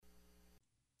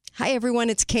Hi, everyone.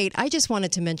 It's Kate. I just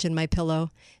wanted to mention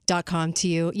mypillow.com to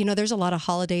you. You know, there's a lot of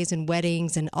holidays and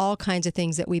weddings and all kinds of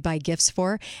things that we buy gifts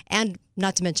for. And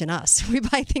not to mention us, we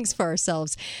buy things for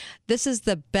ourselves. This is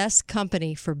the best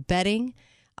company for bedding.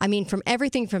 I mean, from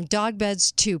everything from dog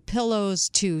beds to pillows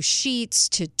to sheets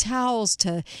to towels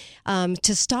to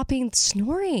stopping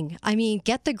snoring. I mean,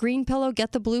 get the green pillow,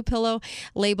 get the blue pillow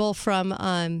label from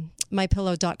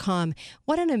mypillow.com.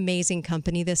 What an amazing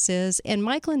company this is. And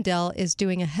Mike Lindell is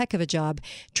doing a heck of a job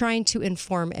trying to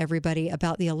inform everybody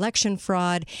about the election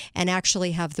fraud and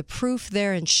actually have the proof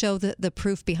there and show the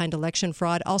proof behind election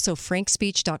fraud. Also,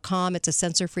 frankspeech.com. It's a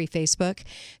censor-free Facebook.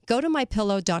 Go to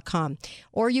mypillow.com,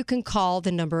 or you can call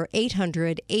the number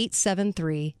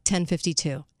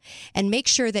 800-873-1052. And make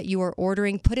sure that you are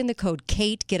ordering. Put in the code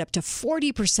KATE. Get up to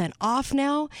 40% off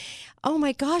now. Oh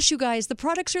my gosh, you guys, the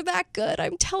products are that good.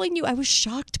 I'm telling you, I was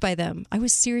shocked by them. I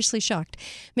was seriously shocked.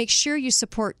 Make sure you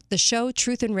support the show,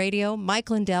 Truth and Radio, Mike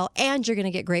Lindell, and you're going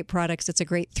to get great products. It's a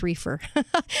great three-fer.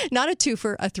 Not a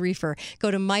two-fer, a three-fer.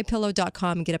 Go to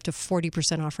mypillow.com and get up to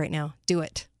 40% off right now. Do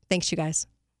it. Thanks, you guys.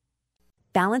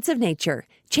 Balance of Nature,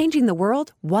 changing the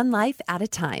world one life at a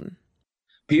time.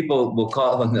 People will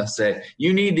call and they'll say,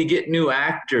 you need to get new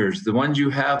actors. The ones you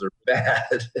have are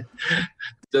bad.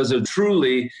 Those are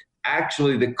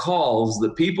actually the calls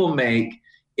that people make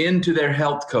into their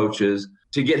health coaches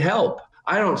to get help.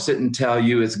 I don't sit and tell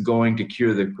you it's going to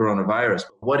cure the coronavirus.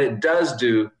 What it does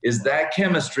do is that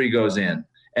chemistry goes in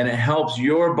and it helps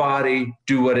your body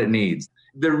do what it needs.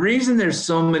 The reason there's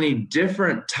so many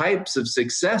different types of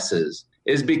successes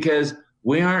is because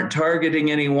we aren't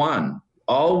targeting any one.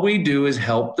 All we do is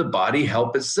help the body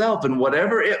help itself, and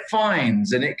whatever it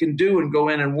finds and it can do and go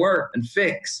in and work and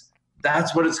fix,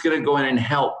 that's what it's going to go in and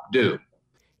help do.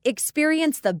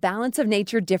 Experience the Balance of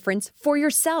Nature difference for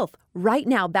yourself. Right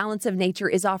now, Balance of Nature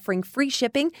is offering free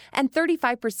shipping and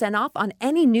 35% off on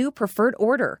any new preferred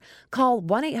order. Call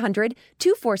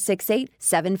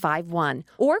 1-800-2468-751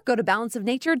 or go to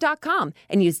balanceofnature.com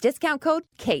and use discount code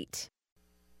KATE.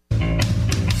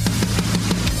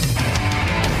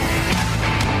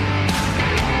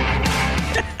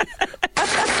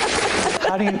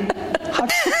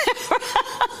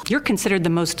 You're considered the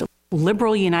most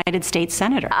liberal United States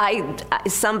senator.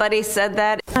 Somebody said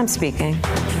that. I'm speaking.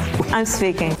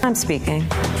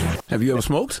 Have you ever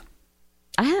smoked?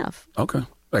 I have. Okay.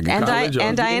 Like in and college,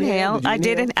 I inhaled. I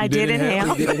did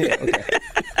inhale. Okay.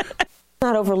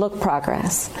 Not overlook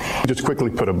progress. Just quickly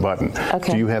put a button.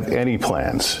 Okay. Do you have any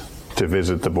plans to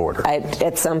visit the border?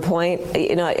 At some point,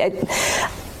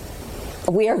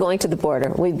 we are going to the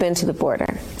border. We've been to the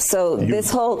border. So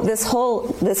this whole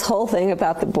thing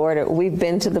about the border, we've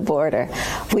been to the border.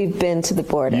 We've been to the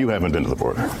border. You haven't been to the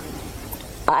border.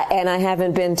 And I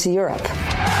haven't been to Europe.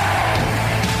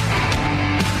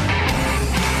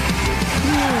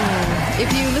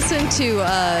 If you listen to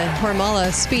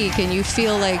Hormala speak and you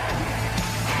feel like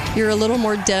you're a little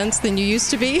more dense than you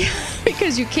used to be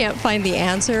because you can't find the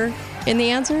answer in the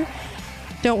answer,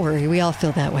 don't worry. We all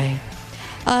feel that way.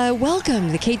 Welcome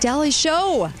to the Kate Dalley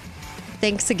Show.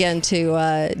 Thanks again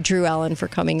to Drew Allen for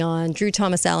coming on.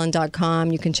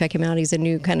 DrewThomasAllen.com. You can check him out. He's a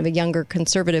new kind of a younger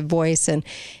conservative voice. And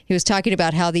he was talking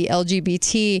about how the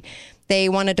LGBT, they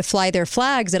wanted to fly their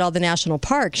flags at all the national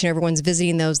parks. You know, everyone's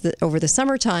visiting those over the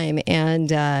summertime.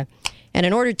 And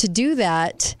in order to do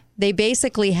that, they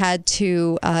basically had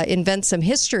to invent some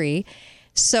history.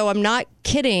 So I'm not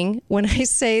kidding when I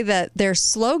say that their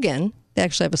slogan, they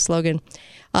actually have a slogan,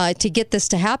 to get this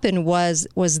to happen was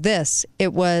this.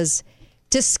 It was,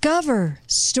 discover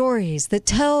stories that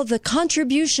tell the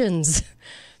contributions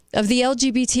of the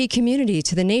LGBT community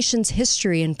to the nation's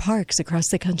history and parks across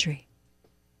the country.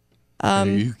 Are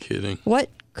you kidding? What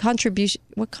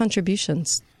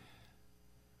contributions?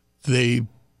 Did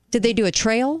they do a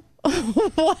trail?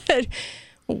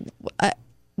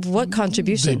 What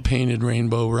contribution? They painted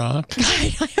Rainbow Rock.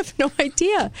 I have no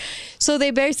idea. So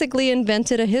they basically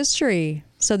invented a history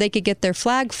so they could get their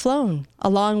flag flown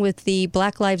along with the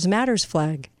Black Lives Matters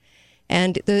flag.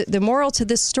 And the moral to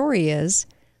this story is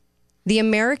the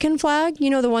American flag, you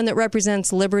know, the one that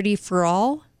represents liberty for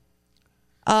all,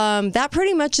 that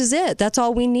pretty much is it. That's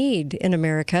all we need in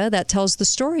America. That tells the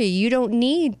story. You don't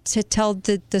need to tell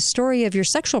the story of your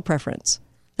sexual preference.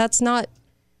 That's not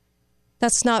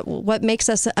what makes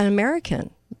us an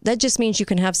American. That just means you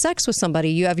can have sex with somebody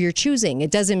you have your choosing.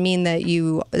 It doesn't mean that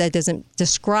that doesn't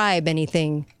describe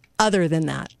anything other than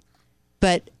that.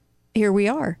 But here we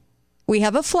are. We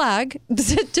have a flag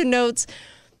that denotes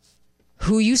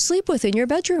who you sleep with in your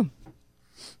bedroom.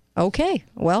 Okay,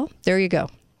 well, there you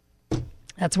go.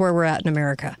 That's where we're at in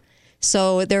America.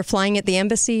 So they're flying at the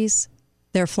embassies.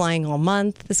 They're flying all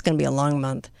month. This is going to be a long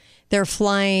month. They're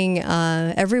flying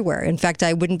everywhere. In fact,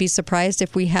 I wouldn't be surprised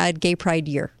if we had Gay Pride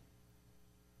Year.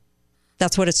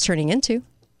 That's what it's turning into.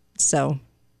 So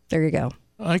there you go.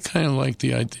 I kind of like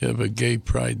the idea of a Gay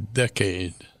Pride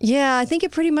decade. Yeah, I think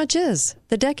it pretty much is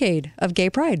the decade of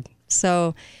Gay Pride.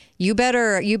 So you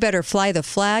better fly the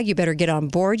flag. You better get on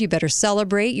board. You better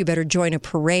celebrate. You better join a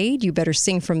parade. You better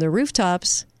sing from the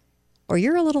rooftops, or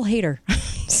you're a little hater.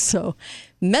 So,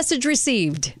 message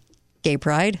received. Gay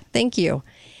Pride. Thank you.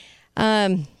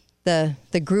 The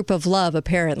group of love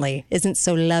apparently isn't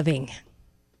so loving.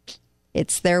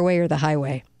 It's their way or the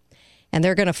highway. And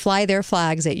they're going to fly their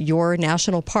flags at your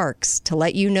national parks to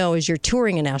let you know as you're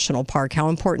touring a national park how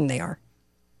important they are.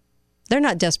 They're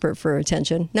not desperate for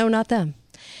attention. No, not them.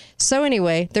 So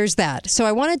anyway, there's that. So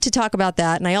I wanted to talk about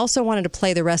that, and I also wanted to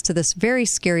play the rest of this very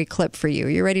scary clip for you.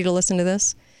 You ready to listen to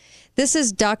this? This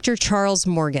is Dr. Charles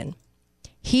Morgan.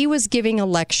 He was giving a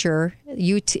lecture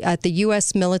at the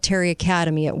U.S. Military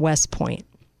Academy at West Point.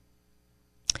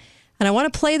 And I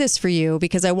want to play this for you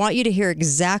because I want you to hear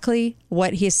exactly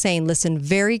what he is saying. Listen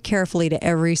very carefully to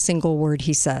every single word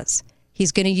he says.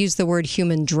 He's going to use the word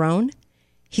human drone.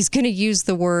 He's going to use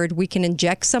the word we can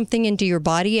inject something into your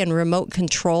body and remote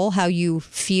control how you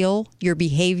feel, your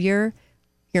behavior,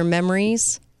 your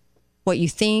memories, what you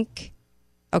think.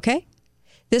 Okay?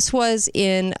 This was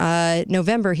in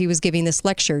November. He was giving this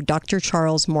lecture, Dr.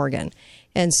 Charles Morgan.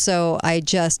 And so I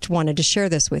just wanted to share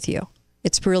this with you.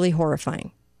 It's really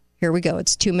horrifying. Here we go.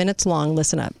 It's 2 minutes long.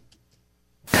 Listen up.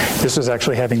 This was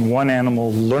actually having one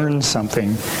animal learn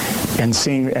something and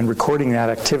seeing and recording that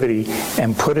activity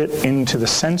and put it into the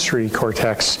sensory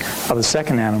cortex of the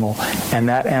second animal, and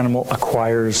that animal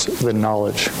acquires the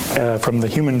knowledge. From the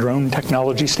human drone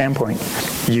technology standpoint,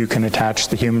 you can attach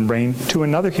the human brain to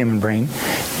another human brain.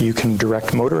 You can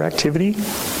direct motor activity,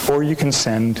 or you can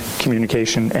send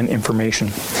communication and information.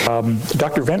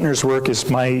 Dr. Ventnor's work is,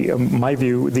 my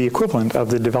view, the equivalent of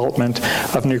the development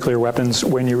of nuclear weapons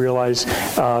when you realize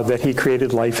that he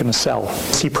created life in a cell.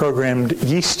 He programmed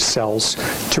yeast cells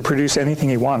to produce anything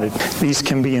he wanted. These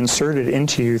can be inserted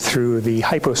into you through the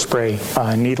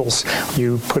hypospray needles.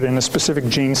 You put in a specific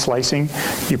gene slicing,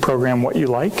 you program what you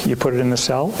like, you put it in the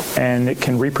cell, and it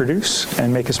can reproduce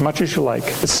and make as much as you like.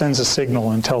 It sends a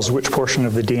signal and tells which portion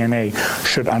of the DNA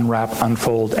should unwrap,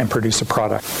 unfold, and produce a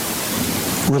product.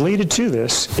 Related to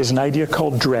this is an idea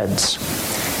called dreads.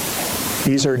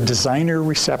 These are designer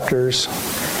receptors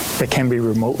that can be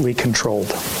remotely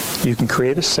controlled. You can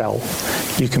create a cell,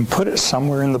 you can put it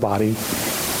somewhere in the body,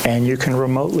 and you can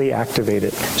remotely activate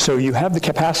it. So you have the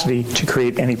capacity to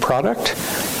create any product.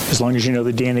 As long as you know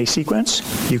the DNA sequence,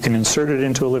 you can insert it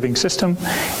into a living system,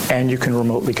 and you can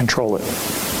remotely control it.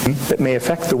 That may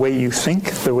affect the way you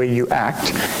think, the way you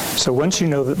act. So once you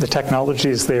know that the technology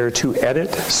is there to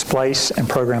edit, splice, and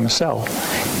program a cell,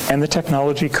 and the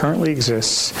technology currently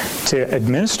exists to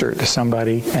administer it to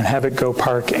somebody and have it go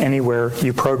park anywhere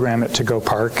you program it to go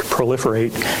park,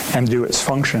 proliferate, and do its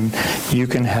function, you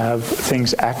can have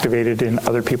things activated in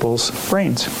other people's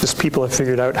brains. These people have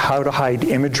figured out how to hide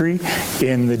imagery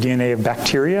in the DNA of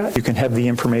bacteria. You can have the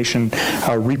information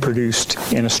reproduced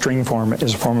in a string form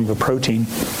as a form of a protein.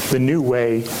 The new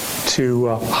way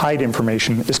to hide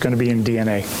information is going to be in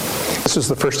DNA. This is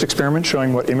the first experiment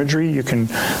showing what imagery you can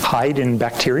hide in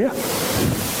bacteria.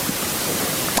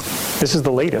 This is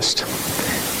the latest.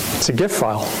 It's a GIF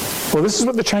file. Well, this is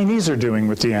what the Chinese are doing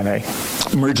with DNA.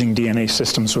 Merging DNA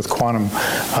systems with quantum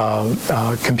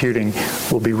computing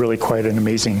will be really quite an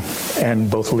amazing and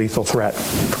both lethal threat.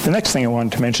 The next thing I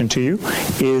wanted to mention to you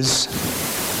is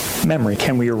memory.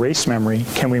 Can we erase memory?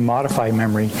 Can we modify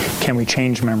memory? Can we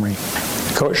change memory?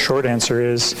 The short answer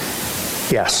is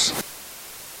yes.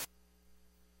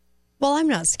 Well, I'm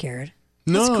not scared.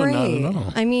 No, It's great. not at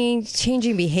all. I mean,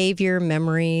 changing behavior,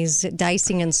 memories,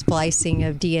 dicing and splicing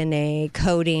of DNA,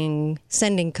 coding,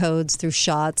 sending codes through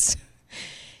shots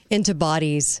into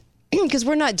bodies. Because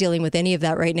we're not dealing with any of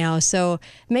that right now. So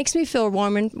it makes me feel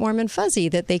warm and fuzzy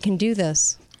that they can do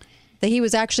this. That he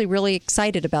was actually really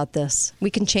excited about this.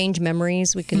 We can change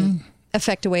memories. We can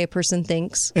affect the way a person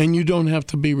thinks. And you don't have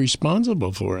to be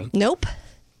responsible for it. Nope.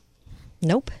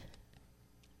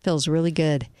 Feels really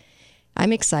good.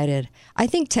 I'm excited. I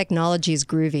think technology is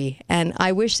groovy, and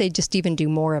I wish they'd just even do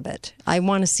more of it. I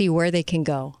want to see where they can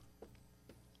go.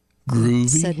 Groovy?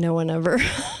 Said no one ever.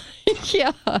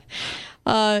 Yeah.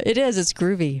 It is. It's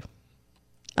groovy.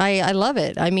 I love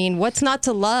it. I mean, what's not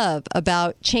to love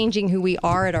about changing who we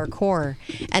are at our core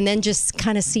and then just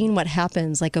kind of seeing what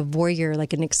happens like a voyeur,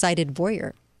 like an excited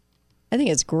voyeur? I think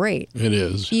it's great. It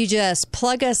is. You just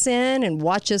plug us in and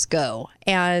watch us go.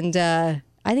 And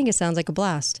I think it sounds like a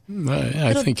blast.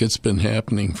 I think it's been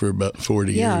happening for about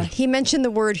 40 Yeah, years. he mentioned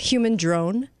the word human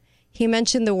drone. He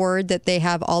mentioned the word that they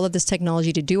have all of this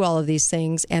technology to do all of these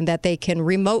things and that they can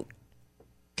remote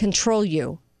control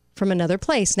you from another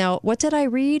place. Now, what did I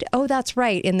read? Oh, that's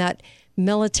right. In that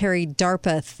military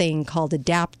DARPA thing called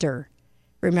Adapter.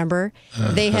 Remember?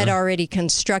 They had already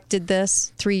constructed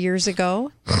this 3 years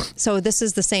ago. So this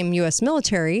is the same U.S.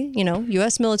 military,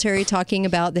 U.S. military talking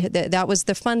about that was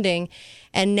the funding.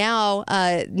 And now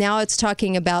it's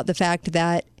talking about the fact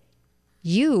that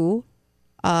you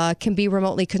can be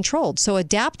remotely controlled. So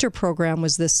Adapter program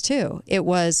was this too. It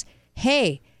was,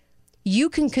 hey, you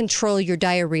can control your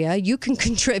diarrhea. You can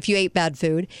control, if you ate bad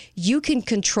food, you can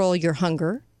control your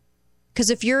hunger. Because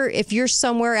if you're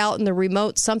somewhere out in the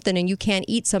remote something and you can't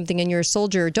eat something and you're a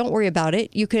soldier, don't worry about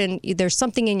it. There's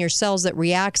something in your cells that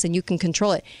reacts and you can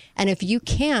control it. And if you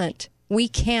can't, we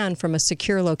can, from a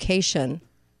secure location,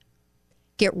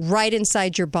 get right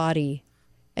inside your body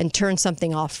and turn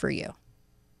something off for you.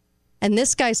 And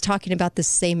this guy's talking about the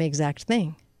same exact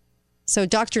thing. So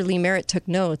Dr. Lee Merritt took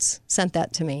notes, sent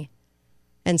that to me,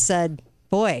 and said,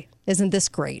 boy, isn't this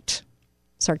great?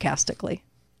 Sarcastically.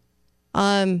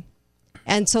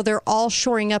 And so they're all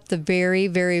shoring up the very,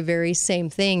 very, very same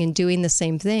thing and doing the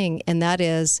same thing. And that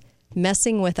is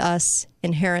messing with us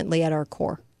inherently at our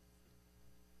core.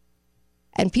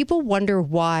 And people wonder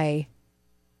why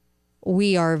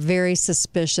we are very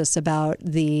suspicious about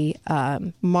the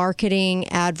marketing,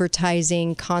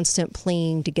 advertising, constant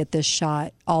pleading to get this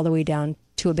shot all the way down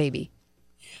to a baby.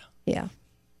 Yeah.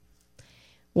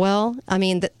 Well, I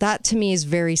mean, that to me is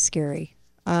very scary.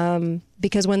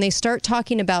 Because when they start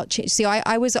talking about,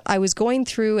 I was going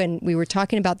through and we were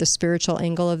talking about the spiritual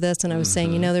angle of this, and I was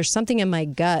saying, there's something in my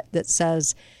gut that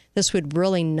says this would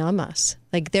really numb us.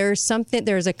 Like there's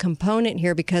a component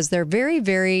here because they're very,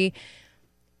 very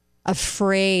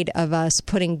afraid of us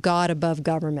putting God above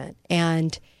government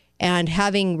and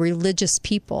having religious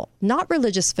people, not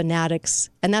religious fanatics.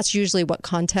 And that's usually what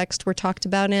context we're talked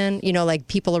about in, like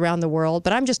people around the world.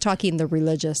 But I'm just talking the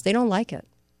religious. They don't like it.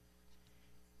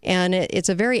 And it's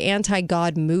a very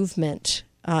anti-God movement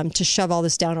to shove all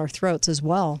this down our throats as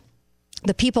well.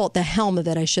 The people at the helm of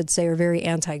it, I should say, are very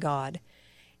anti-God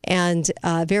and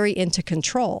very into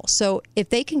control. So if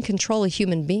they can control a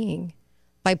human being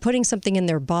by putting something in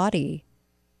their body,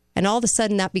 and all of a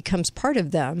sudden that becomes part of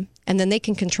them, and then they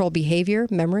can control behavior,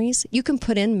 memories. You can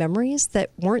put in memories that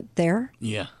weren't there.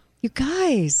 Yeah. You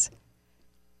guys,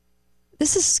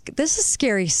 this is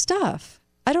scary stuff.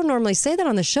 I don't normally say that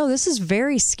on the show. This is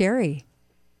very scary.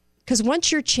 Because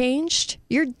once you're changed,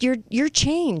 you're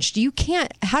changed. You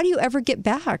can't. How do you ever get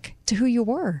back to who you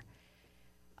were?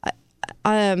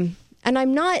 And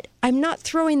I'm not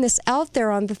throwing this out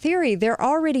there on the theory. They're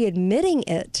already admitting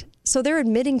it. So they're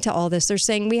admitting to all this. They're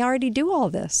saying we already do all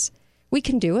this. We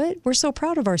can do it. We're so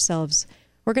proud of ourselves.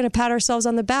 We're going to pat ourselves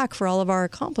on the back for all of our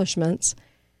accomplishments.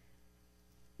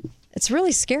 It's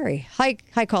really scary. Hi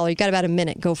caller. You got about a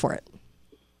minute. Go for it.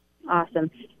 Awesome.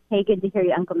 Hey, good to hear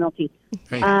you, Uncle Milty.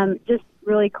 Hey. Just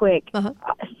really quick,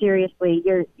 seriously,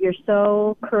 you're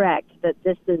so correct that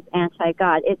this is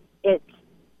anti-God. It's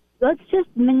let's just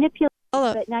manipulate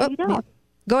it. Now you don't. Yeah.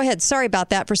 Go ahead. Sorry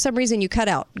about that. For some reason, you cut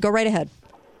out. Go right ahead.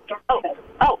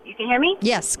 Oh, you can hear me?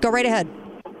 Yes. Go right ahead.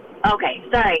 Okay,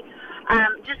 sorry.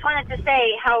 Just wanted to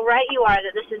say how right you are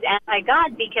that this is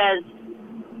anti-God because,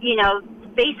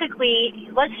 basically,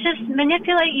 let's just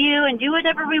manipulate you and do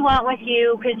whatever we want with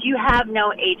you because you have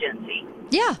no agency.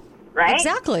 Yeah. Right?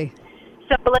 Exactly.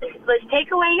 So let's take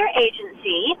away your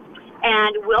agency,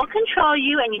 and we'll control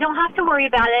you, and you don't have to worry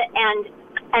about it.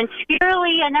 And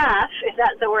scarily enough, if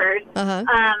that's the word,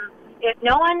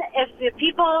 if the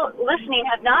people listening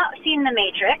have not seen The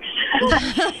Matrix,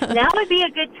 now would be a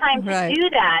good time to do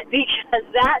that because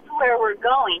that's where we're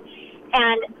going.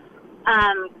 And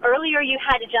earlier you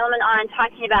had a gentleman on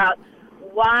talking about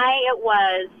why it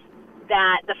was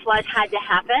that the flood had to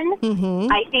happen.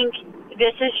 Mm-hmm. I think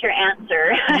this is your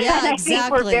answer. Yeah, I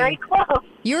think we're very close.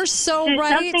 You're so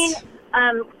right.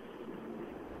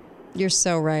 You're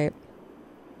so right.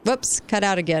 Whoops, cut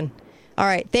out again. All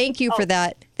right, thank you for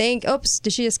that. Oops,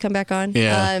 did she just come back on?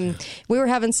 Yeah. We were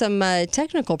having some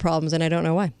technical problems, and I don't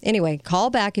know why. Anyway, call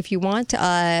back if you want.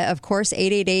 Of course,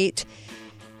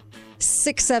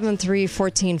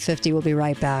 888-673-1450. We'll be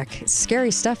right back. It's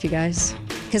scary stuff, you guys,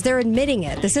 because they're admitting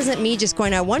it. This isn't me just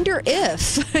going, I wonder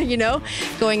if,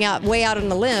 going out way out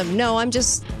on a limb. No,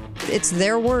 it's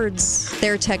their words,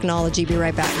 their technology. Be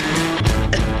right back.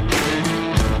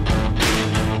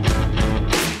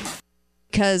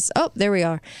 because, there we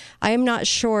are. I am not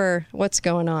sure what's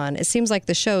going on. It seems like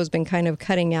the show's been kind of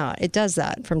cutting out. It does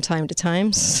that from time to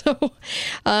time. So,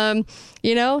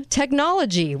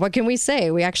 technology, what can we say?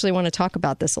 We actually want to talk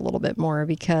about this a little bit more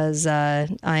because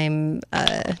I'm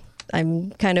kind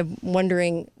of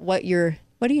wondering what are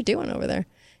you doing over there?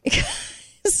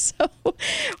 So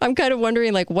I'm kind of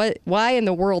wondering why in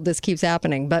the world this keeps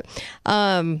happening. But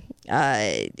let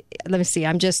me see.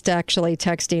 I'm just actually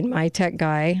texting my tech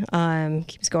guy.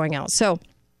 Keeps going out. So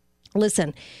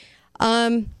listen,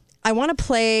 I want to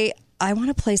play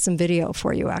some video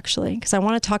for you actually, because I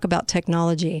want to talk about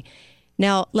technology.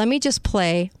 Now, let me just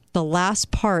play the last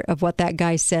part of what that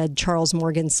guy said, Charles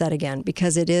Morgan said again,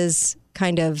 because it is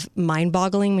kind of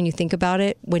mind-boggling when you think about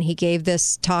it. When he gave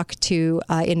this talk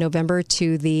in November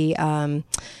to the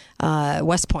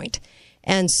West Point.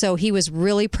 And so he was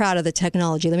really proud of the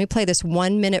technology. Let me play this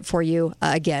 1 minute for you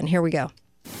again. Here we go.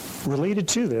 Related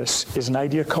to this is an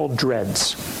idea called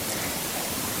dreads.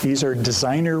 These are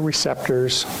designer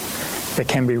receptors that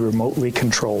can be remotely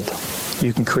controlled.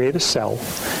 You can create a cell,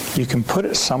 you can put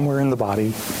it somewhere in the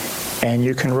body, and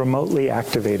you can remotely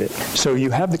activate it. So you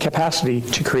have the capacity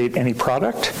to create any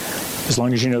product. As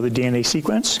long as you know the DNA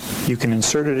sequence, you can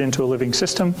insert it into a living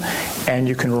system, and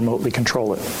you can remotely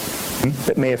control it.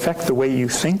 That may affect the way you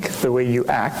think, the way you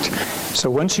act. So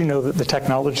once you know that the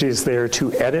technology is there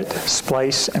to edit,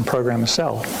 splice, and program a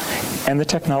cell, and the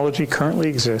technology currently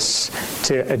exists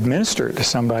to administer it to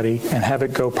somebody and have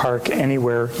it go park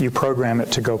anywhere you program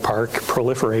it to go park,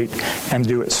 proliferate, and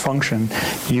do its function,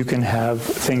 you can have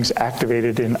things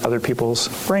activated in other people's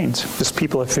brains. These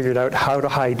people have figured out how to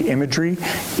hide imagery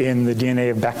in the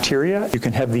DNA of bacteria. You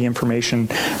can have the information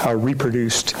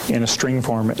reproduced in a string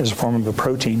form as a form of a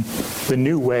protein. The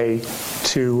new way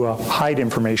to hide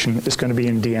information is going to be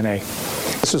in DNA.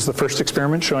 This is the first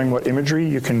experiment showing what imagery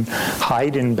you can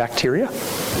hide in bacteria.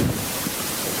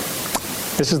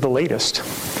 This is the latest.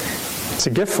 It's a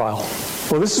GIF file.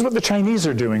 Well, this is what the Chinese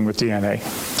are doing with DNA.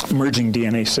 Merging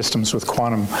DNA systems with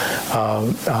quantum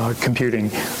computing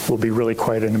will be really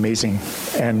quite an amazing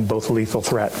and both lethal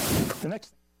threat.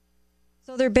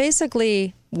 So they're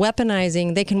basically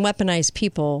weaponizing, they can weaponize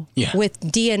people with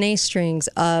DNA strings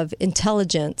of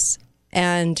intelligence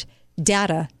and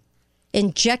data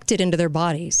injected into their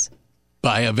bodies.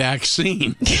 By a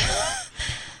vaccine.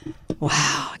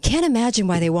 Wow. I can't imagine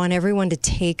why they want everyone to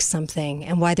take something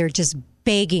and why they're just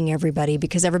begging everybody,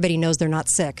 because everybody knows they're not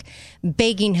sick,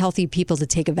 begging healthy people to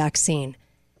take a vaccine.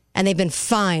 And they've been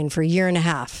fined for a year and a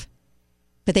half.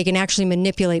 But they can actually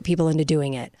manipulate people into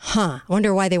doing it. I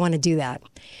wonder why they want to do that.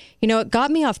 It got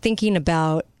me off thinking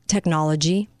about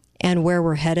technology and where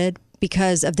we're headed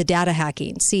because of the data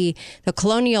hacking. See, the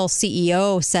Colonial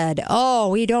CEO said,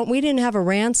 we didn't have a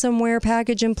ransomware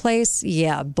package in place.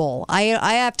 Yeah, bull. I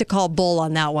have to call bull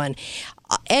on that one.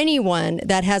 Anyone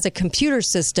that has a computer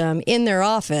system in their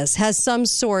office has some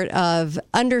sort of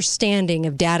understanding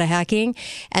of data hacking.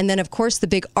 And then, of course, the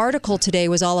big article today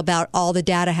was all about all the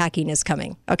data hacking is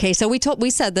coming. Okay, so we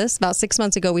said this about 6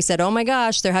 months ago. We said, oh my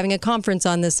gosh, they're having a conference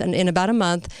on this in about a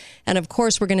month. And of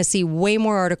course, we're going to see way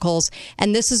more articles.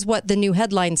 And this is what the new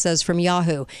headline says from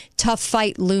Yahoo. Tough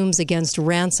fight looms against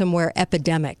ransomware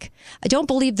epidemic. I don't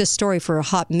believe this story for a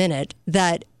hot minute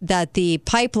that the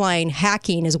pipeline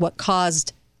hacking is what caused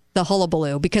the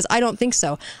hullabaloo, because I don't think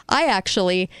so.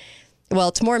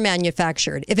 It's more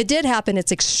manufactured. If it did happen,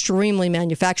 it's extremely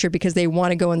manufactured because they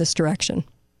want to go in this direction.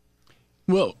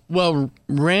 Well,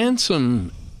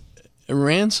 ransoming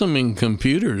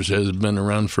computers has been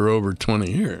around for over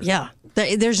 20 years. Yeah.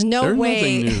 There's no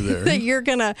way that you're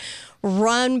going to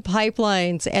run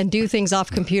pipelines and do things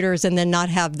off computers and then not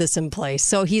have this in place.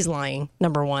 So he's lying,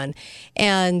 number one.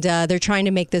 And they're trying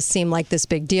to make this seem like this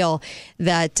big deal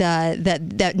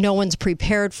that no one's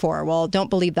prepared for. Well, don't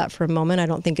believe that for a moment. I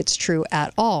don't think it's true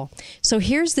at all. So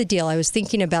here's the deal. I was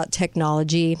thinking about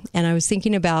technology, and I was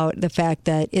thinking about the fact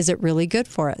that, is it really good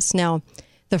for us? Now,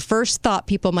 the first thought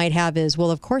people might have is,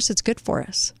 well, of course it's good for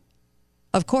us.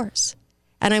 Of course.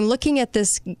 And I'm looking at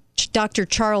this Dr.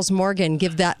 Charles Morgan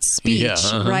give that speech,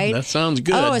 right? That sounds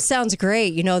good. Oh, it sounds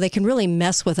great. They can really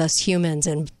mess with us humans,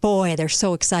 and boy, they're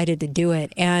so excited to do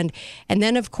it. And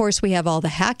then, of course, we have all the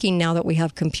hacking now that we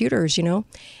have computers, And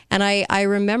I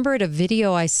remembered a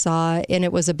video I saw, and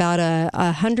it was about a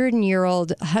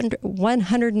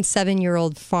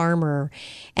 107-year-old farmer,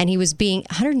 and he was being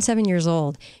 107 years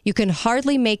old. You can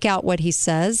hardly make out what he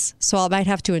says, so I might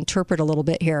have to interpret a little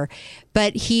bit here.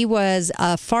 But he was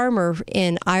a farmer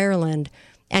in Ireland,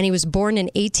 and he was born in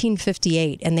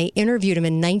 1858, and they interviewed him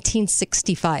in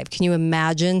 1965. Can you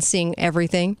imagine seeing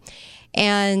everything?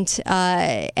 And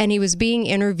he was being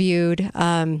interviewed.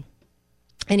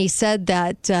 And he said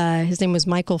that his name was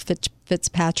Michael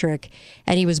Fitzpatrick,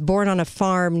 and he was born on a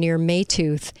farm near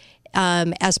Maytooth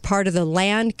as part of the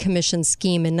Land Commission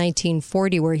scheme in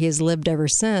 1940, where he has lived ever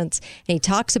since. And he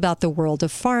talks about the world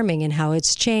of farming and how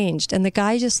it's changed. And the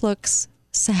guy just looks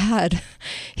sad.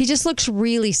 He just looks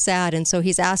really sad. And so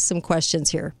he's asked some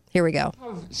questions here. Here we go.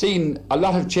 I've seen a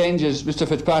lot of changes, Mr.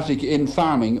 Fitzpatrick, in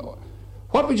farming.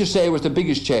 What would you say was the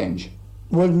biggest change?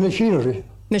 Well, machinery.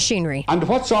 Machinery. And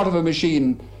what sort of a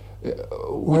machine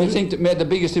would you think that made the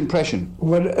biggest impression?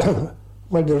 Well,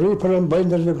 the reaper and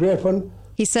binder is a great one.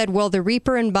 He said, well, the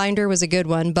reaper and binder was a good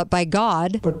one, but by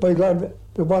God,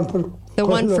 the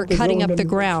one for cutting up the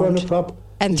ground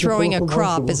and throwing a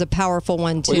crop is a powerful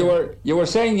one too. Well, you were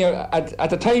saying at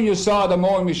the time you saw the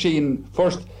mowing machine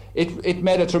first, it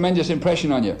made a tremendous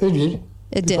impression on you. It did.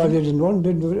 It did. Because it didn't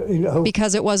want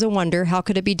because it was a wonder. How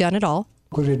could it be done at all?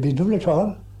 Could it be done at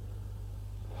all?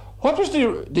 What was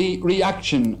the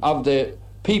reaction of the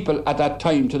people at that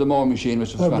time to the mowing machine,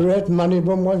 Mr. Fitzpatrick? Great many of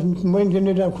them wasn't minding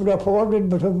it and could afford it,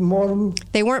 but more of them...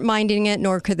 They weren't minding it,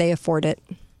 nor could they afford it.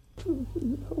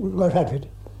 Got happy.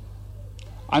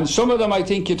 And some of them, I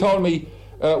think you told me,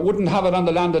 wouldn't have it on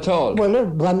the land at all. Well,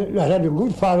 I had a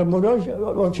good farm, but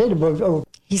I'll tell you about...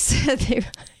 He said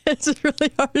it's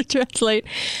really hard to translate,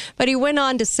 but he went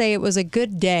on to say it was a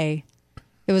good day.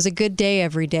 It was a good day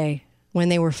every day when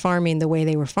they were farming the way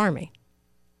they were farming.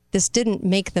 This didn't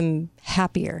make them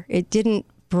happier. It didn't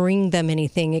bring them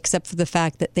anything except for the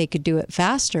fact that they could do it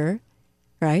faster,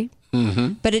 right?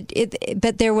 Mm-hmm.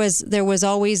 But there was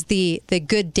always the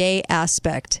good day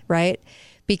aspect, right?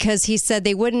 Because he said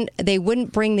they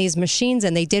wouldn't bring these machines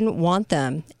in. They didn't want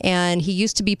them, and he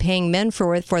used to be paying men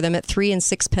for them at 3 and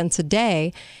 6 pence a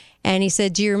day. And he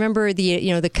said, "Do you remember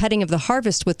the cutting of the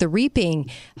harvest with the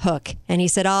reaping hook?" And he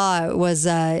said,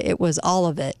 it was all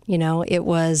of it. It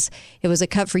was a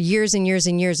cut for years and years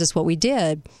and years. That's what we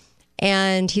did.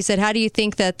 And he said, "How do you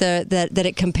think that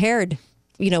it compared,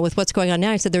 with what's going on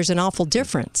now?" He said, "There's an awful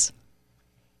difference."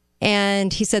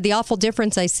 And he said, "The awful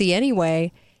difference I see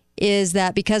anyway is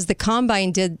that because the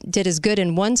combine did as good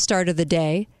in one start of the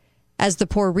day as the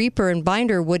poor reaper and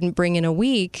binder wouldn't bring in a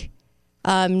week."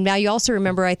 Now, you also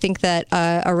remember, I think, that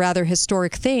a rather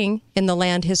historic thing in the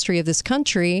land history of this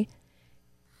country,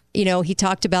 he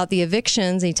talked about the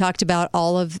evictions. He talked about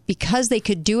because they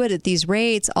could do it at these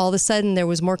rates, all of a sudden there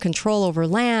was more control over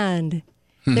land.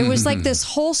 There was like this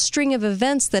whole string of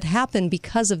events that happened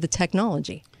because of the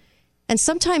technology. And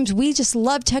sometimes we just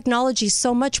love technology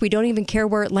so much we don't even care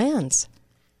where it lands.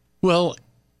 Well,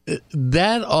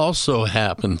 that also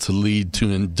happened to lead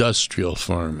to industrial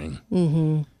farming.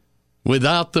 Mm-hmm.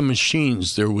 Without the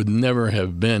machines, there would never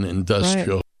have been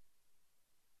industrial.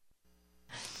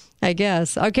 Right. I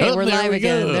guess. Okay, we're live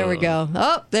again. There we go.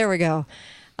 Oh, there we go.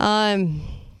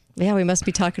 Yeah, we must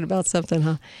be talking about something,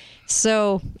 huh?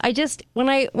 So I just when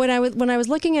I was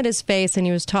looking at his face and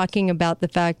he was talking about the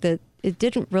fact that it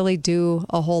didn't really do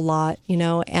a whole lot,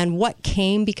 and what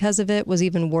came because of it was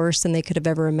even worse than they could have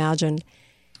ever imagined.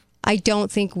 I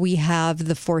don't think we have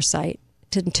the foresight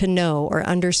to know or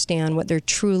understand what they're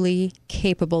truly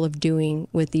capable of doing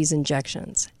with these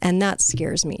injections. And that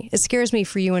scares me. It scares me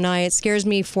for you and I. It scares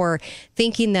me for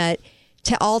thinking that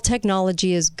all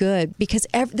technology is good, because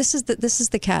this is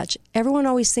the catch. Everyone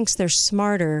always thinks they're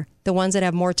smarter, the ones that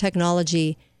have more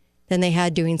technology than they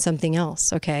had doing something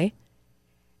else, okay?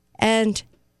 And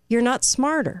you're not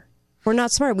smarter. We're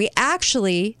not smart. We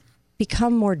actually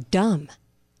become more dumb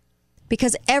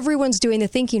because everyone's doing the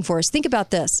thinking for us. Think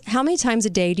about this. How many times a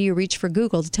day do you reach for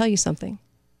Google to tell you something?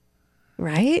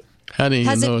 Right? How do you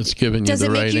know it's giving you the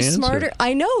right answer? Does it make you smarter?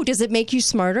 I know. Does it make you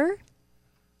smarter?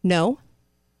 No.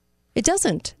 It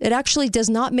doesn't. It actually does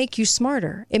not make you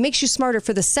smarter. It makes you smarter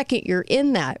for the second you're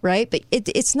in that, right? But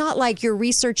it's not like you're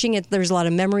researching it. There's a lot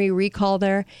of memory recall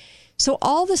there. So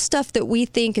all the stuff that we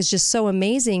think is just so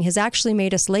amazing has actually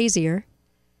made us lazier.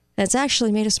 And it's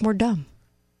actually made us more dumb.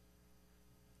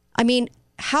 I mean,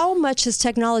 how much has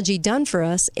technology done for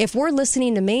us if we're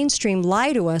listening to mainstream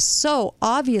lie to us so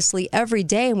obviously every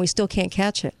day and we still can't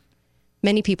catch it?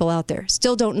 Many people out there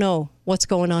still don't know what's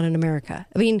going on in America.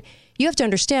 I mean, you have to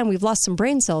understand we've lost some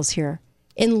brain cells here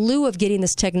in lieu of getting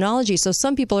this technology. So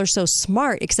some people are so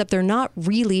smart, except they're not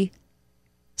really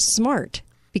smart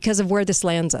because of where this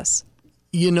lands us.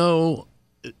 The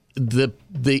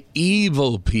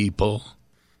evil people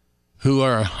who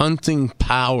are hunting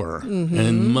power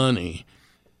and money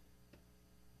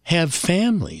have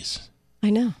families.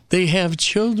 I know. They have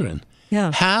children.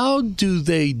 Yeah. How do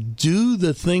they do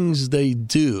the things they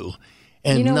do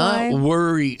and not why?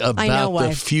 worry about why.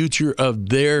 the future of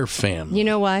their family. You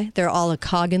know why? They're all a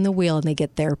cog in the wheel and they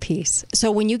get their piece.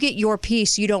 So when you get your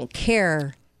piece, you don't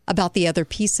care about the other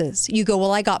pieces. You go,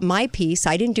 well, I got my piece.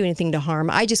 I didn't do anything to harm.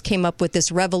 I just came up with this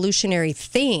revolutionary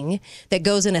thing that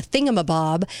goes in a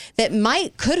thingamabob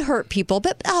that could hurt people,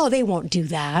 but they won't do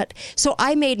that. So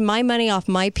I made my money off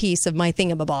my piece of my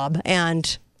thingamabob,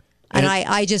 and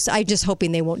I just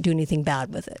hoping they won't do anything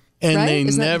bad with it. And right? they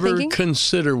Isn't never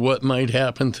consider what might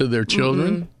happen to their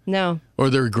children. No. Or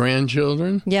their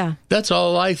grandchildren. Yeah. That's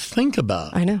all I think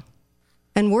about. I know.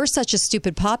 And we're such a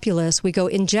stupid populace. We go,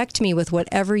 inject me with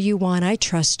whatever you want. I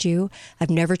trust you. I've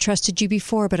never trusted you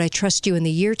before, but I trust you in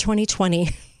the year 2020.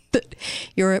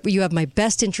 You have my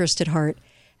best interest at heart.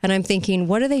 And I'm thinking,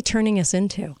 what are they turning us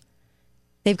into?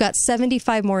 They've got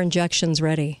 75 more injections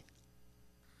ready.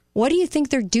 What do you think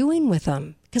they're doing with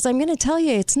them? Because I'm going to tell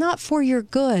you, it's not for your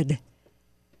good.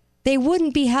 They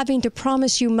wouldn't be having to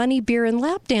promise you money, beer, and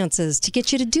lap dances to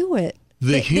get you to do it.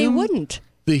 They wouldn't.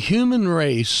 The human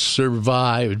race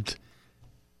survived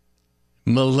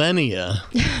millennia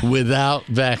without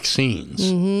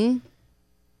vaccines. Mm-hmm.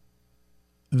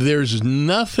 There's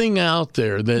nothing out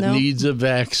there that needs a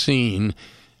vaccine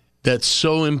that's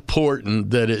so important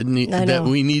that that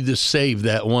we need to save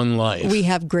that one life. We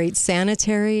have great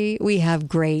sanitary. We have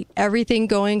great everything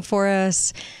going for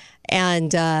us.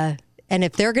 And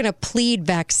if they're going to plead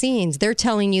vaccines, they're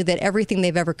telling you that everything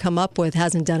they've ever come up with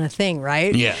hasn't done a thing,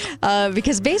 right? Yeah.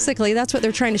 Because basically that's what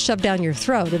they're trying to shove down your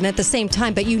throat. And at the same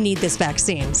time, but you need this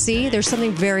vaccine. See, there's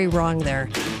something very wrong there.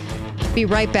 Be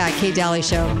right back. Kate Dalley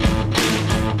Show.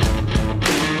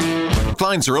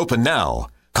 Lines are open now.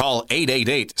 Call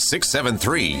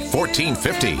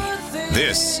 888-673-1450.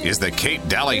 This is the Kate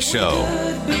Dalley Show.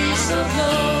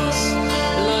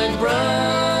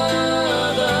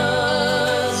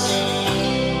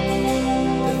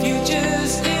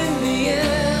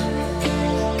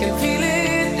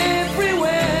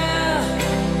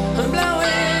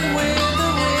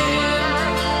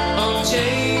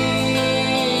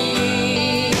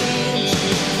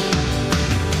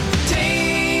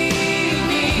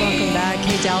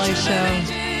 Dalley Show.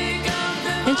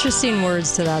 Interesting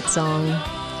words to that song.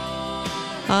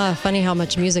 Funny how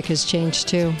much music has changed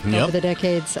too over the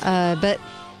decades. But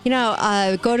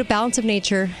go to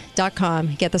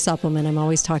balanceofnature.com. Get the supplement I'm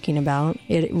always talking about.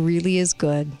 It really is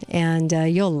good, and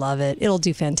you'll love it. It'll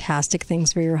do fantastic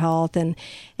things for your health, and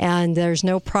there's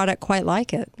no product quite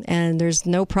like it, and there's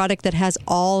no product that has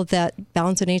all that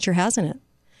Balance of Nature has in it.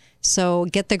 So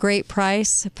get the great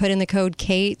price, put in the code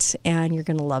KATE, and you're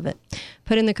going to love it.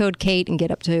 Put in the code KATE and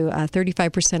get up to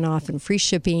 35% off and free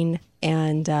shipping,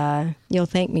 and you'll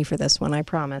thank me for this one, I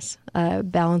promise.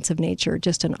 Balance of Nature,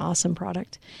 just an awesome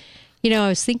product. I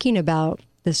was thinking about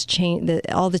this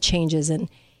all the changes, and,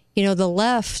 the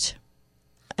left,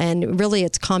 and really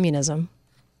it's communism,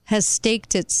 has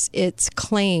staked its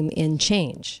claim in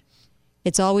change.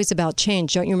 It's always about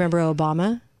change. Don't you remember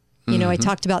Obama? I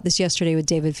talked about this yesterday with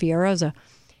David Fioraza,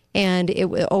 and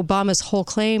Obama's whole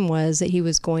claim was that he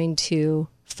was going to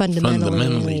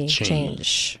fundamentally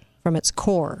change from its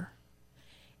core.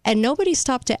 And nobody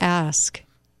stopped to ask,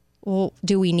 well,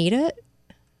 do we need it?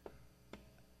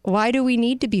 Why do we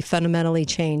need to be fundamentally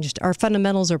changed? Our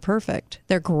fundamentals are perfect.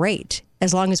 They're great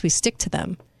as long as we stick to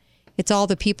them. It's all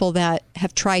the people that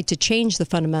have tried to change the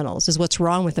fundamentals is what's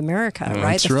wrong with America,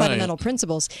 right? The fundamental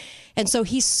principles. And so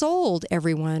he sold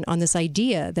everyone on this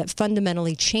idea that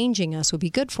fundamentally changing us would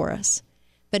be good for us.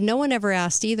 But no one ever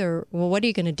asked either, well, what are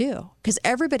you going to do? Because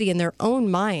everybody in their own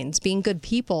minds, being good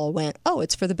people, went, oh,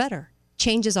 it's for the better.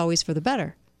 Change is always for the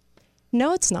better.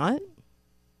 No, it's not.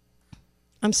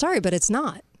 I'm sorry, but it's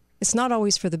not. It's not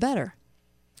always for the better.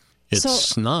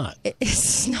 It's not.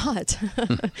 It's not.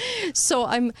 So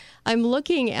I'm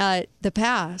looking at the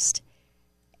past,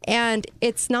 and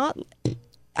it's not.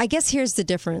 I guess here's the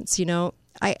difference.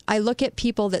 I look at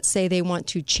people that say they want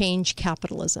to change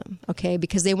capitalism, okay,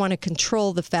 because they want to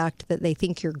control the fact that they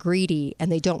think you're greedy and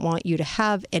they don't want you to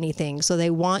have anything. So they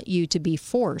want you to be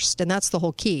forced, and that's the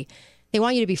whole key. They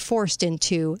want you to be forced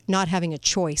into not having a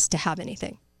choice to have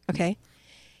anything, okay?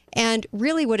 And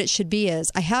really what it should be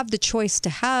is I have the choice to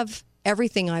have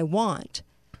everything I want,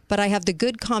 but I have the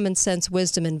good common sense,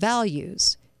 wisdom, and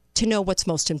values to know what's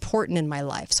most important in my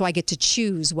life. So I get to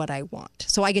choose what I want.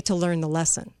 So I get to learn the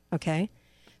lesson, okay?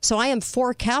 So I am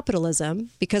for capitalism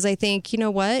because I think, you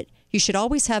know what? You should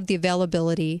always have the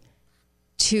availability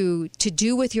to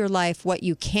do with your life what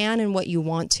you can and what you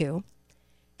want to.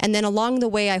 And then along the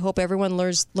way, I hope everyone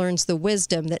learns the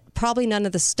wisdom that probably none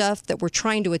of the stuff that we're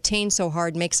trying to attain so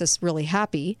hard makes us really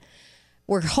happy.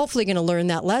 we're hopefully going to learn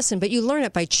that lesson, but you learn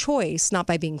it by choice, not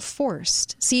by being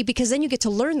forced. See, because then you get to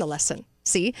learn the lesson.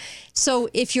 See? So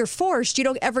if you're forced, you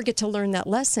don't ever get to learn that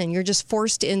lesson. You're just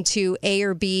forced into A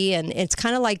or B, and it's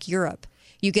kind of like Europe.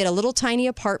 You get a little tiny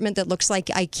apartment that looks like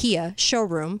IKEA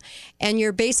showroom, and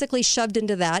you're basically shoved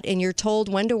into that, and you're told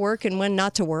when to work and when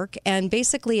not to work. And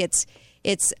basically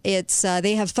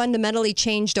they have fundamentally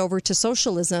changed over to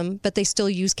socialism, but they still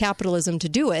use capitalism to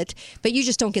do it, but you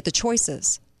just don't get the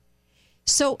choices.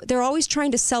 So they're always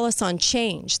trying to sell us on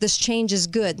change. This change is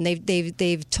good, and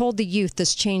they've told the youth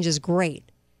this change is great.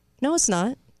 No, it's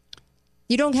not.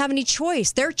 You don't have any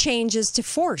choice. Their change is to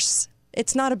force.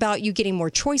 It's not about you getting more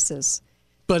choices.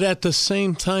 But at the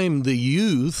same time, the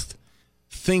youth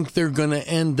think they're going to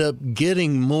end up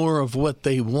getting more of what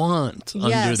they want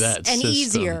under that system. And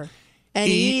easier. And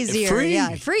easier. Free.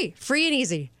 Yeah, free and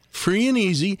easy. Free and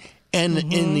easy. And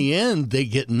in the end, they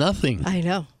get nothing. I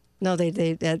know. No,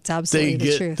 that's absolutely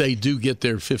the truth. They do get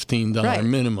their $15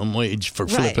 minimum wage for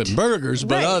flipping burgers,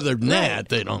 but other than that,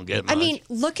 they don't get much. I mean,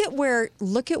 look at where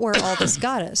all this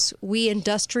got us. We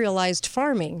industrialized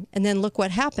farming, and then look what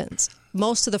happens.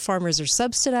 Most of the farmers are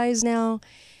subsidized now.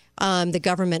 The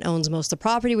government owns most of the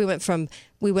property. We went from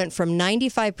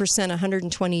 95%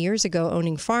 120 years ago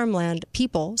owning farmland,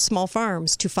 small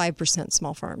farms, to 5%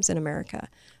 small farms in America.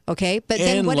 Okay, but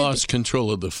then lost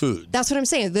control of the food. That's what I'm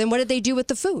saying. Then what did they do with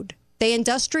the food? They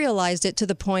industrialized it to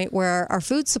the point where our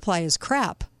food supply is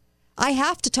crap. I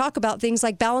have to talk about things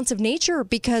like balance of nature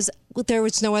because there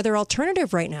was no other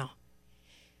alternative right now.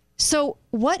 So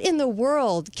what in the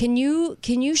world, can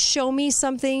you show me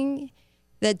something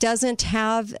that doesn't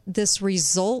have this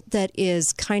result that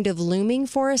is kind of looming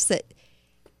for us, that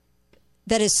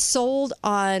is sold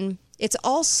on, it's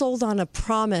all sold on a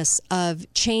promise of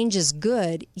change is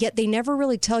good, yet they never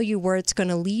really tell you where it's going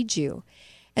to lead you.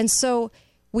 And so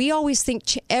we always think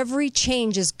every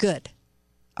change is good.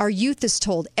 Our youth is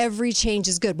told every change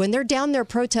is good. When they're down there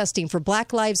protesting for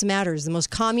Black Lives Matter, the most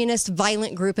communist,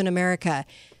 violent group in America,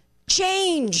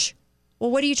 change. Well,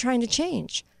 what are you trying to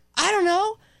change? I don't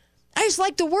know. I just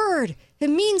like the word. It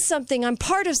means something. I'm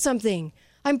part of something.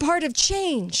 I'm part of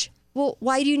change. Well,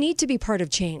 why do you need to be part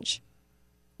of change?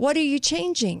 What are you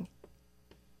changing?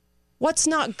 What's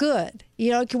not good?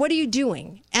 What are you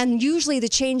doing? And usually the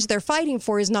change they're fighting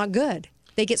for is not good.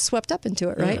 They get swept up into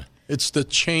it, right? Yeah. It's the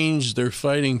change they're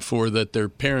fighting for that their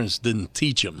parents didn't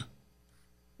teach them.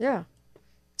 Yeah.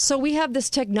 So we have this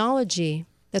technology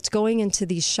that's going into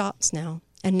these shops now,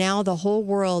 and now the whole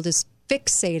world is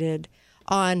fixated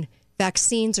on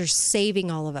vaccines are saving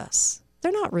all of us.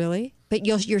 They're not really, but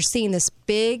you're seeing this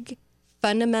big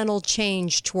fundamental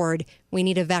change toward we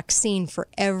need a vaccine for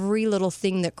every little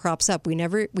thing that crops up. We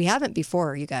haven't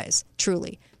before, you guys,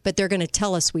 truly, but they're going to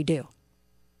tell us we do.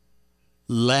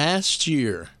 Last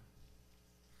year,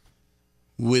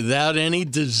 without any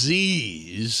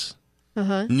disease,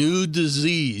 new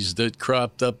disease that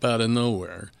cropped up out of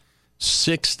nowhere,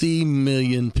 60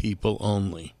 million people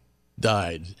only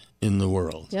died in the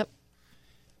world. Yep.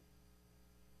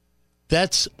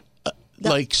 That's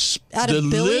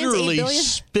literally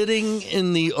spitting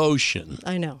in the ocean.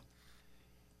 I know.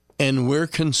 And we're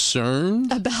concerned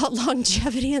about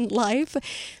longevity in life.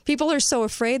 People are so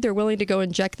afraid they're willing to go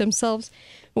inject themselves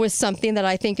with something that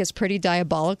I think is pretty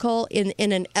diabolical in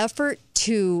an effort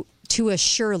to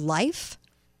assure life.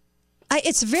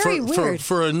 It's very weird.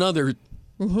 For another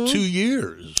 2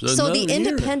 years. So the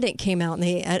Independent came out,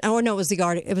 and it was the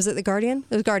Guardian. Was it the Guardian?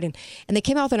 It was Guardian. And they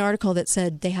came out with an article that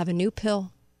said they have a new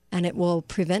pill, and it will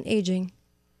prevent aging,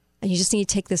 and you just need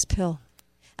to take this pill.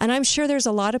 And I'm sure there's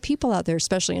a lot of people out there,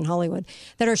 especially in Hollywood,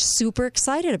 that are super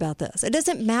excited about this. It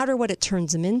doesn't matter what it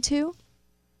turns them into.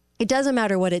 It doesn't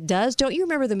matter what it does. Don't you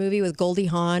remember the movie with Goldie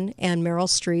Hawn and Meryl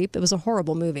Streep? It was a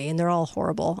horrible movie, and they're all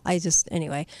horrible.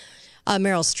 Meryl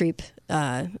Streep,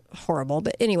 horrible.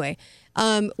 But anyway,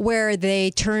 where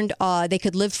they they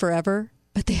could live forever,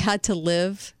 but they had to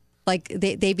live. Like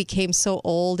they became so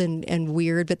old and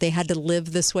weird, but they had to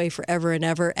live this way forever and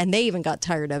ever. And they even got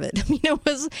tired of it. I mean,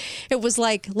 it was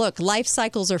like, look, life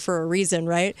cycles are for a reason,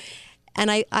 right? And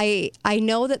I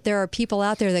know that there are people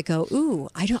out there that go, ooh,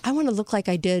 I want to look like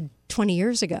I did 20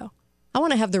 years ago. I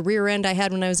want to have the rear end I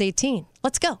had when I was 18.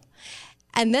 Let's go.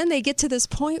 And then they get to this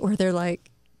point where they're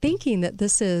like thinking that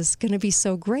this is going to be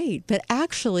so great, but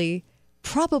actually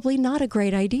probably not a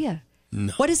great idea.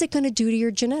 No. What is it going to do to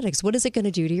your genetics? What is it going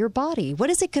to do to your body? What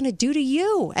is it going to do to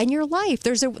you and your life?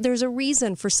 There's a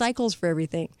reason for cycles for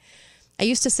everything. I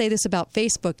used to say this about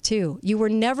Facebook too. You were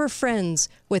never friends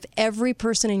with every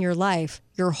person in your life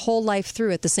your whole life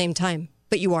through at the same time,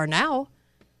 but you are now.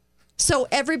 So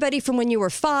everybody from when you were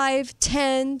 5,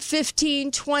 10,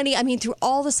 15, 20, I mean, through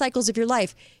all the cycles of your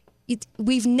life,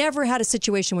 we've never had a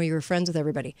situation where you were friends with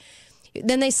everybody.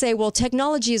 Then they say, well,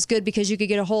 technology is good because you could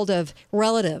get a hold of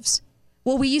relatives.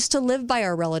 Well, we used to live by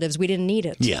our relatives. We didn't need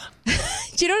it. Yeah.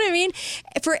 Do you know what I mean?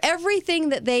 For everything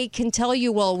that they can tell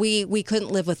you, well, we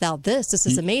couldn't live without this. This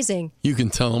is amazing. You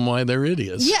can tell them why they're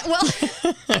idiots. Yeah,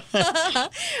 well,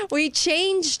 we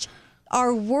changed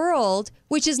our world,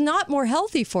 which is not more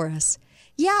healthy for us.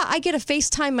 Yeah, I get to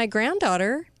FaceTime my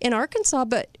granddaughter in Arkansas,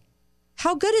 but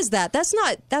how good is that? That's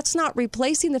not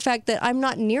replacing the fact that I'm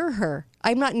not near her.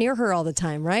 I'm not near her all the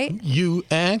time, right? You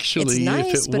actually,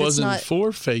 nice, if it wasn't for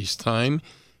FaceTime,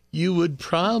 you would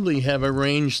probably have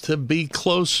arranged to be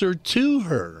closer to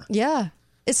her. Yeah,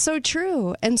 it's so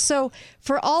true. And so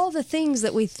for all the things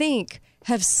that we think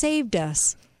have saved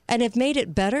us and have made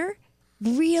it better,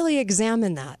 really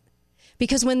examine that.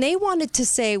 Because when they wanted to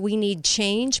say we need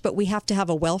change, but we have to have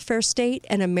a welfare state,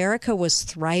 and America was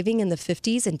thriving in the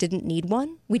 50s and didn't need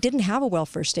one, we didn't have a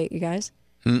welfare state, you guys.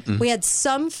 Mm-mm. We had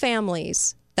some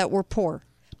families that were poor,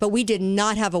 but we did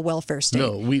not have a welfare state.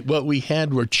 No, what we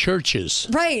had were churches.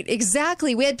 Right,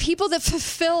 exactly. We had people that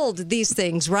fulfilled these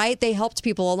things, right? They helped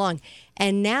people along.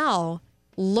 And now,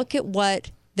 look at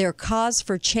what their cause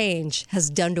for change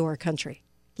has done to our country.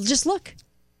 Just look.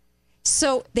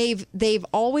 So they've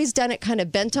always done it kind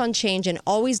of bent on change and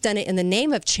always done it in the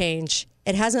name of change.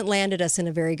 It hasn't landed us in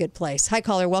a very good place. Hi,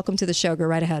 caller. Welcome to the show. Go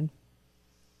right ahead.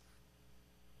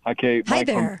 Hi, Kate. Hi Mike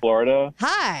there. from Florida.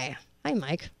 Hi. Hi,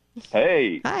 Mike.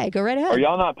 Hey. Hi. Go right ahead. Are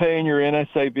y'all not paying your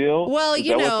NSA bill? Well, Is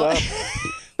you that know, what's up?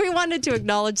 we wanted to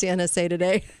acknowledge the NSA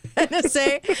today.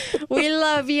 NSA, we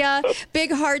love ya.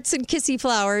 Big hearts and kissy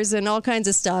flowers and all kinds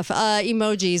of stuff,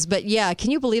 emojis. But yeah,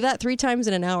 can you believe that 3 times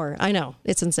in an hour? I know.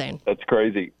 It's insane. That's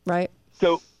crazy. Right.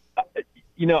 So,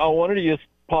 I wanted to just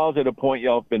pause at a point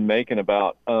y'all have been making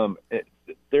about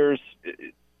there's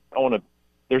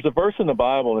a verse in the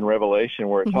Bible in Revelation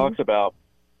where it talks about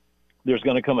there's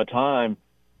going to come a time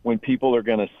when people are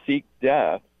going to seek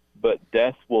death, but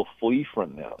death will flee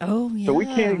from them. Oh, yeah. So we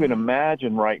can't even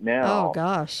imagine right now. Oh,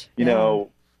 gosh. You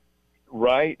know,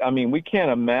 right? I mean, we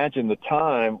can't imagine the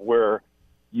time where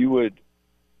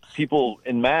people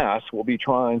en masse will be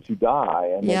trying to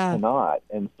die and they cannot.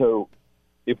 And so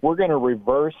if we're going to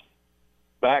reverse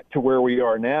back to where we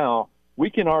are now,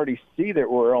 we can already see that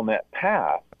we're on that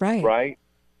path. Right?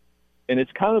 And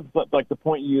it's kind of like the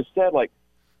point you said, like,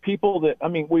 people that, I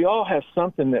mean, we all have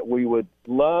something that we would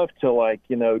love to,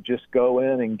 just go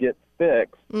in and get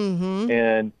fixed. Mm-hmm.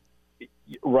 And,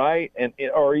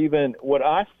 or even what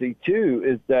I see, too,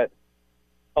 is that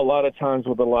a lot of times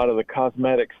with a lot of the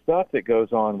cosmetic stuff that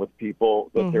goes on with people,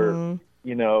 that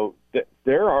that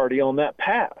they're already on that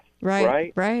path.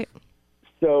 Right.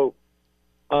 So,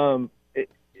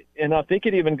 and I think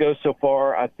it even goes so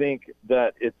far, I think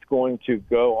that it's going to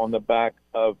go on the back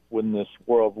of when this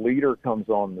world leader comes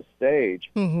on the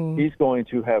stage, he's going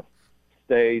to have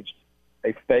staged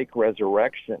a fake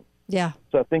resurrection. Yeah.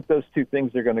 So I think those two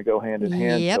things are going to go hand in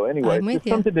hand. Yep, So anyway, I'm with it's just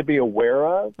you. something to be aware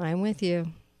of. I'm with you.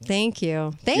 Thank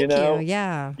you. Thank you.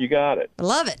 Yeah. You got it. I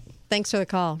love it. Thanks for the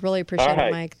call. Really appreciate All right.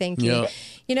 it, Mike. Thank you. Yeah.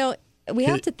 You know, we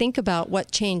have to think about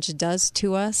what change does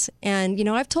to us. And,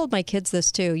 I've told my kids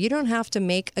this too. You don't have to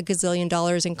make $1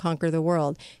 gazillion and conquer the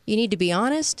world. You need to be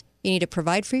honest. You need to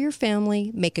provide for your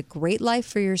family, make a great life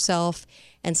for yourself.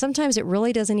 And sometimes it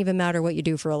really doesn't even matter what you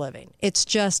do for a living. It's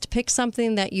just pick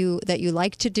something that you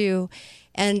like to do.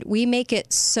 And we make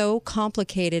it so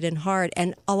complicated and hard.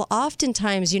 And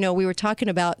oftentimes, we were talking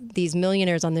about these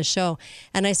millionaires on this show.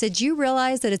 And I said, do you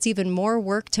realize that it's even more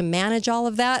work to manage all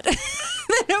of that than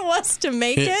it was to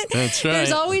make it? That's right.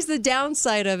 There's always the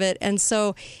downside of it. And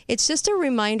so it's just a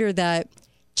reminder that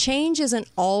change isn't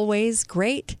always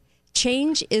great.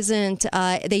 Change isn't,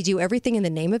 they do everything in the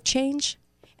name of change.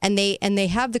 And they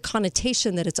have the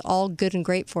connotation that it's all good and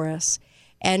great for us.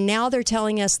 And now they're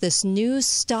telling us this new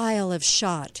style of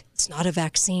shot. It's not a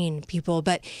vaccine, people,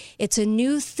 but it's a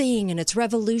new thing and it's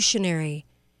revolutionary.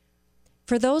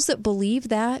 For those that believe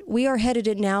that, we are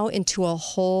headed now into a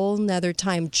whole nother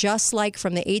time, just like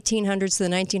from the 1800s to the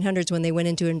 1900s when they went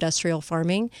into industrial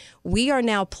farming. We are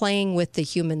now playing with the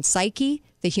human psyche,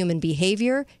 the human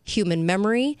behavior, human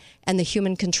memory, and the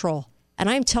human control. And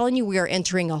I'm telling you, we are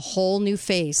entering a whole new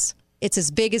phase. It's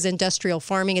as big as industrial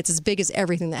farming. It's as big as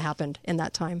everything that happened in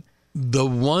that time. The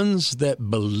ones that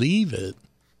believe it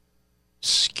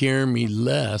scare me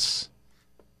less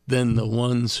than the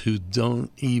ones who don't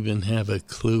even have a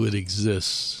clue it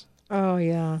exists. Oh,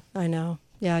 yeah, I know.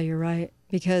 Yeah, you're right.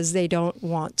 because they don't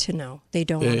want to know. They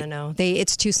don't want to know.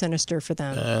 It's too sinister for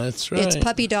them. That's right. It's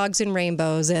puppy dogs and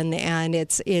rainbows, and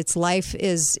it's life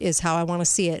is how I want to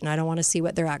see it, and I don't want to see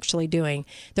what they're actually doing.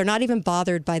 They're not even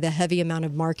bothered by the heavy amount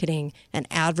of marketing and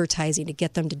advertising to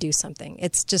get them to do something.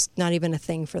 It's just not even a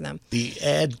thing for them. The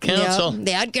ad council. Yeah,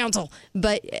 the ad council.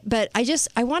 But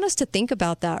I want us to think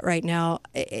about that right now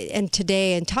and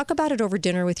today, and talk about it over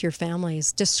dinner with your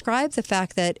families. Describe the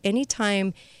fact that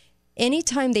anytime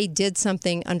they did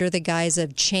something under the guise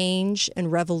of change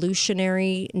and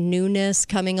revolutionary newness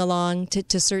coming along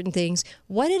to certain things,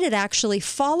 what did it actually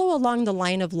follow along the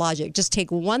line of logic? Just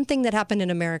take one thing that happened in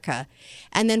America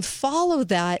and then follow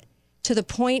that to the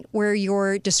point where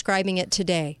you're describing it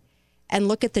today, and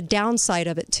look at the downside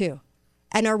of it too.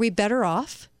 And are we better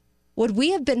off? Would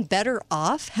we have been better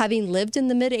off having lived in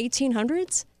the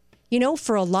mid-1800s? You know,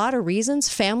 for a lot of reasons,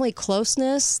 family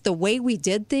closeness, the way we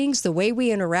did things, the way we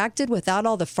interacted without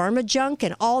all the pharma junk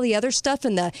and all the other stuff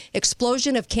and the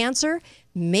explosion of cancer.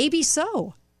 Maybe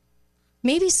so.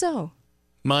 Maybe so.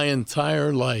 My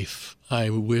entire life, I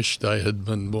wished I had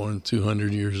been born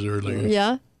 200 years earlier.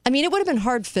 Yeah. I mean, it would have been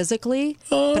hard physically,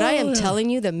 but I am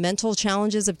telling you the mental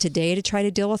challenges of today to try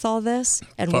to deal with all this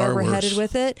and where we're headed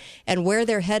with it and where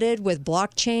they're headed with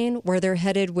blockchain, where they're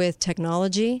headed with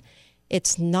technology.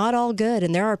 It's not all good.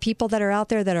 And there are people that are out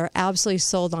there that are absolutely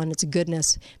sold on its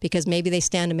goodness because maybe they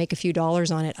stand to make a few dollars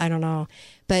on it. I don't know.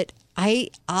 But I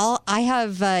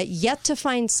have yet to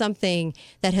find something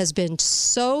that has been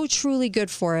so truly good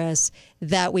for us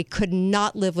that we could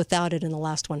not live without it in the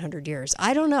last 100 years.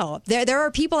 I don't know. There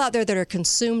are people out there that are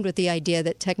consumed with the idea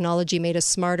that technology made us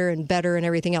smarter and better and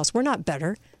everything else. We're not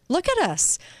better. Look at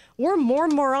us. We're more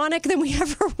moronic than we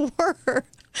ever were.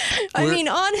 I mean,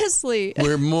 honestly.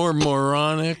 We're more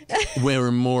moronic.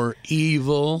 We're more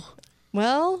evil.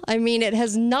 Well, I mean, it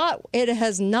has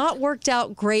not worked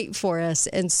out great for us.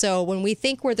 And so when we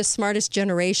think we're the smartest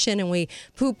generation and we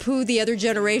poo-poo the other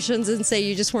generations and say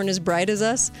you just weren't as bright as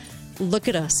us, look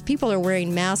at us. People are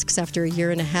wearing masks after a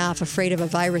year and a half, afraid of a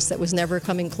virus that was never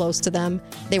coming close to them.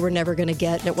 They were never going to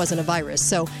get, and it wasn't a virus.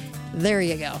 So there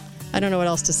you go. I don't know what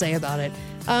else to say about it.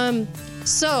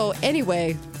 So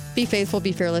anyway, be faithful,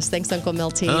 be fearless. Thanks, Uncle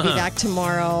Milty. Be back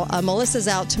tomorrow. Melissa's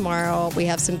out tomorrow. We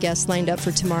have some guests lined up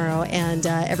for tomorrow. And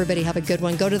everybody have a good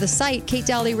one. Go to the site,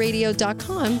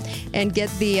 katedalleyradio.com, and get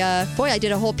the... boy, I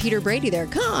did a whole Peter Brady there.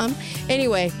 Come.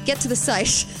 Anyway, get to the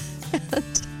site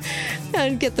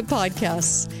and get the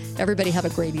podcasts. Everybody have a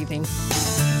great evening.